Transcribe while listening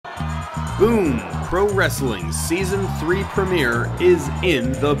Boom! Pro Wrestling's Season 3 premiere is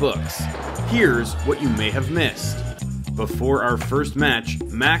in the books. Here's what you may have missed. Before our first match,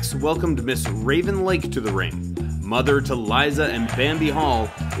 Max welcomed Miss Raven Lake to the ring. Mother to Liza and Bambi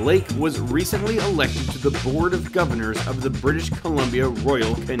Hall, Lake was recently elected to the Board of Governors of the British Columbia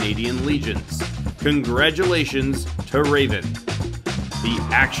Royal Canadian Legions. Congratulations to Raven. The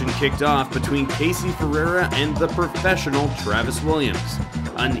action kicked off between Casey Ferreira and the professional Travis Williams.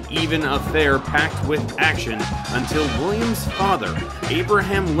 An even affair packed with action until Williams' father,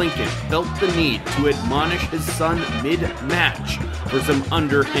 Abraham Lincoln, felt the need to admonish his son mid-match for some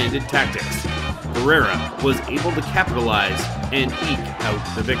underhanded tactics. Ferreira was able to capitalize and eke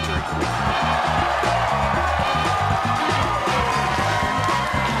out the victory.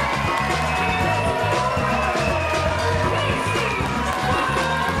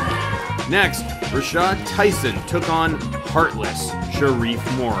 Next, Rashad Tyson took on heartless Sharif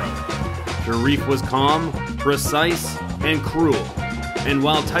Morrow. Sharif was calm, precise, and cruel. And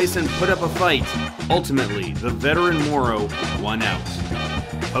while Tyson put up a fight, ultimately the veteran Morrow won out.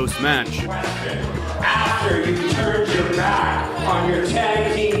 Post-match, after you turned your back on your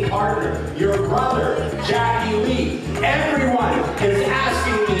tag team partner, your brother, Jackie Lee, everyone is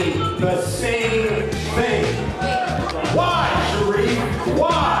asking me the same thing. Why, Sharif?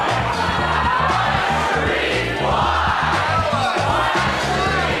 Why?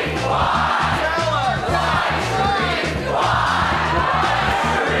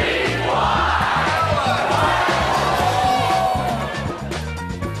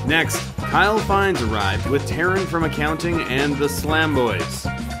 Next, Kyle Fines arrived with Taryn from accounting and the Slam Boys.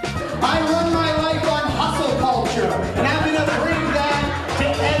 I run my life on hustle culture, and I'm going to bring that to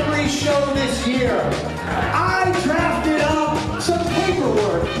every show this year. I drafted up some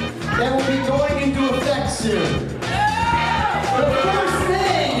paperwork that will be going into effect soon. The first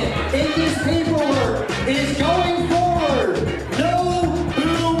thing in this paperwork is going forward. No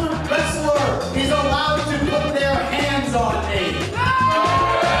boom wrestler is allowed to put their hands on me.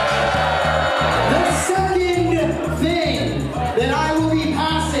 The second thing that I will be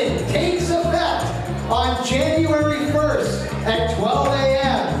passing takes effect on January 1st at 12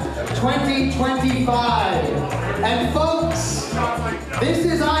 a.m. 2025. And folks, this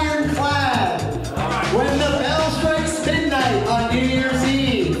is ironclad. When the bell strikes midnight on New Year's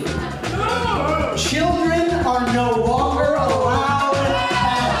Eve, children are no longer allowed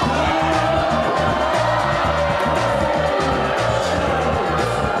at home.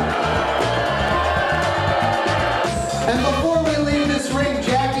 And before we leave this ring,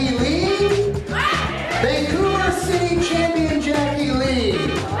 Jackie Lee, Vancouver City champion Jackie Lee.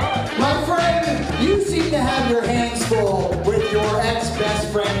 My friend, you seem to have your hands full with your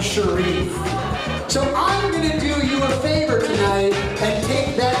ex-best friend Sharif. So I'm going to do you a favor tonight and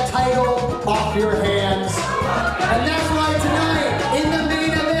take that title off your hands. And that's why tonight, in the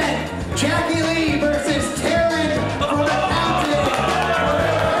main event, Jackie Lee versus Taryn from Accounting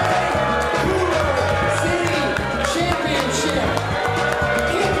Vancouver City Championship.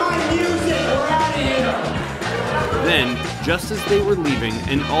 Get my music, we're out of here. Then, just as they were leaving,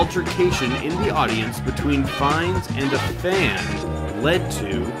 an altercation in the audience between Fines and a fan led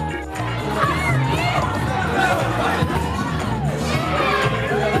to...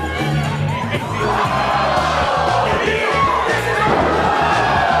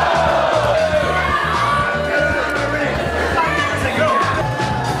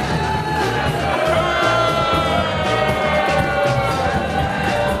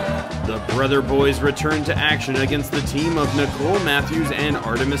 The Brother Boys returned to action against the team of Nicole Matthews and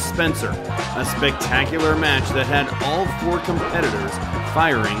Artemis Spencer, a spectacular match that had all four competitors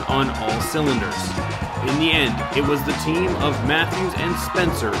firing on all cylinders. In the end, it was the team of Matthews and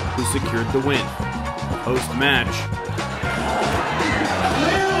Spencer who secured the win. Post-match,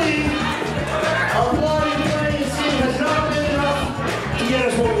 Clearly, our bloody playing scene has not been enough to get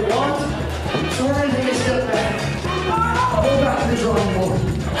us what we want, so we're going to take a step back. Go back to the drawing board.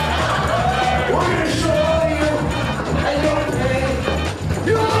 We're going to show all of you, and you'll pay.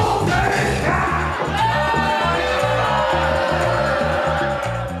 You'll pay!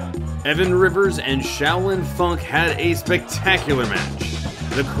 Evan Rivers and Shaolin Funk had a spectacular match.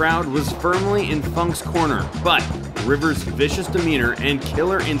 The crowd was firmly in Funk's corner, but Rivers' vicious demeanor and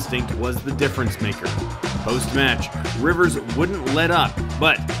killer instinct was the difference maker. Post-match, Rivers wouldn't let up,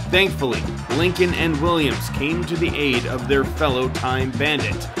 but thankfully, Lincoln and Williams came to the aid of their fellow Time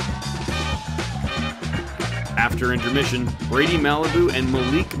Bandit. After intermission, Brady Malibu and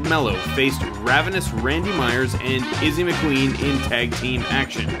Malik Mello faced Ravenous Randy Myers and Izzy McQueen in tag team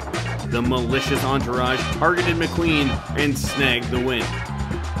action. The malicious entourage targeted McQueen and snagged the win.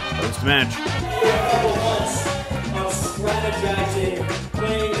 Post-match. Of strategizing,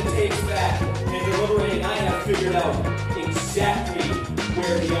 playing the tapes back, and deliberating, I have figured out exactly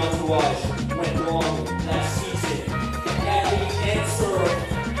where the entourage went wrong last season. And the answer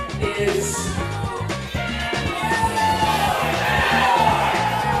is...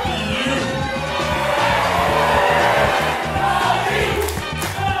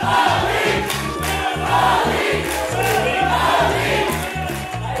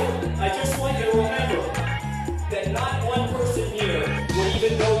 I just want you to remember that not one person here would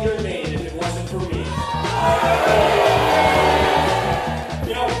even know your name if it wasn't for me.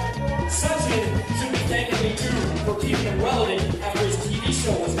 You know, Sachin should be thanking me too for keeping him relevant after his TV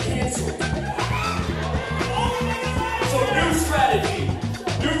show was canceled. So new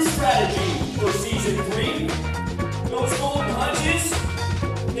strategy for season 3. Those golden hunches,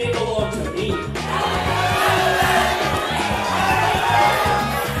 they belong to me.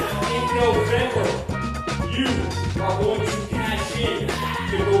 November, you are going to cash in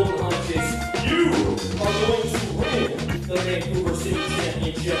the golden hunches. You are going to win the Vancouver City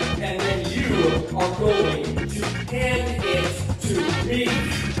Championship, and then you are going to hand it to me.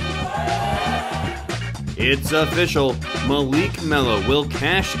 It's official. Malik Mello will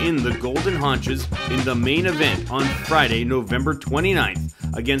cash in the Golden Haunches in the main event on Friday, November 29th,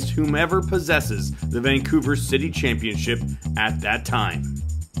 against whomever possesses the Vancouver City Championship at that time.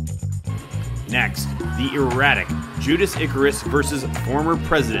 Next, the erratic Judas Icarus versus former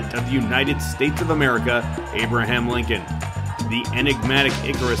President of the United States of America, Abraham Lincoln. The enigmatic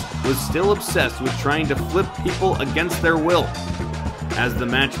Icarus was still obsessed with trying to flip people against their will. As the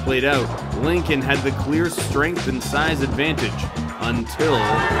match played out, Lincoln had the clear strength and size advantage until...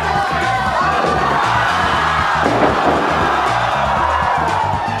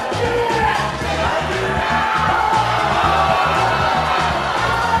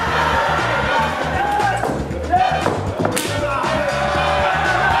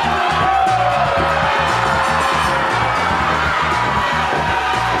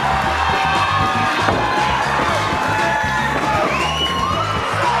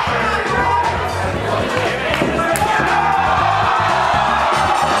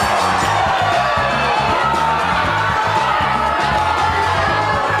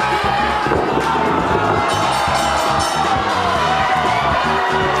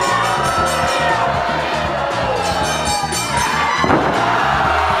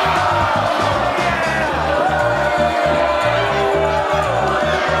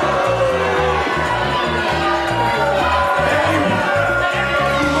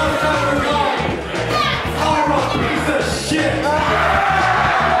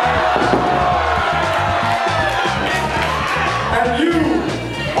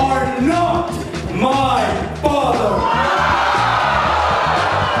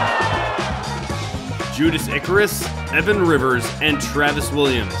 Judas Icarus, Evan Rivers, and Travis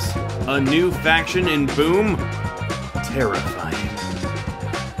Williams. A new faction in Boom? Terrifying.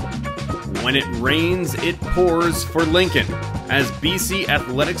 When it rains, it pours for Lincoln, as BC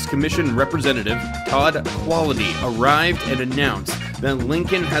Athletics Commission Representative Todd Quality arrived and announced that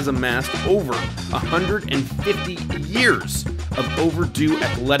Lincoln has amassed over 150 years of overdue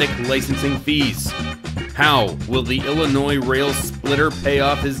athletic licensing fees. How will the Illinois rail splitter pay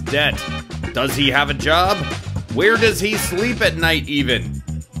off his debt? Does he have a job? Where does he sleep at night even?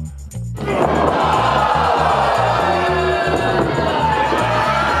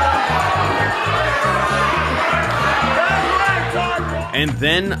 And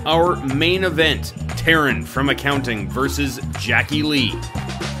then our main event, Taryn from Accounting versus Jackie Lee.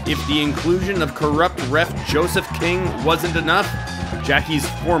 If the inclusion of corrupt ref Joseph King wasn't enough, Jackie's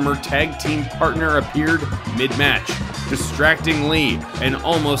former tag team partner appeared mid-match, distracting Lee and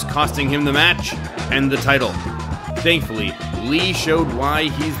almost costing him the match and the title. Thankfully, Lee showed why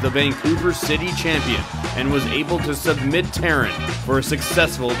he's the Vancouver City champion and was able to submit Taryn for a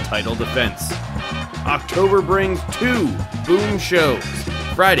successful title defense. October brings 2 Boom shows.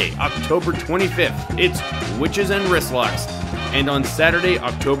 Friday, October 25th, it's Witches and Wristlocks, and on Saturday,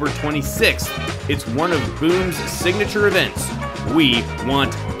 October 26th, it's one of Boom's signature events, We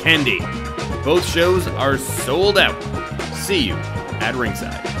Want Candy. Both shows are sold out. See you at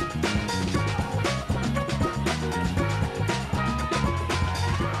ringside.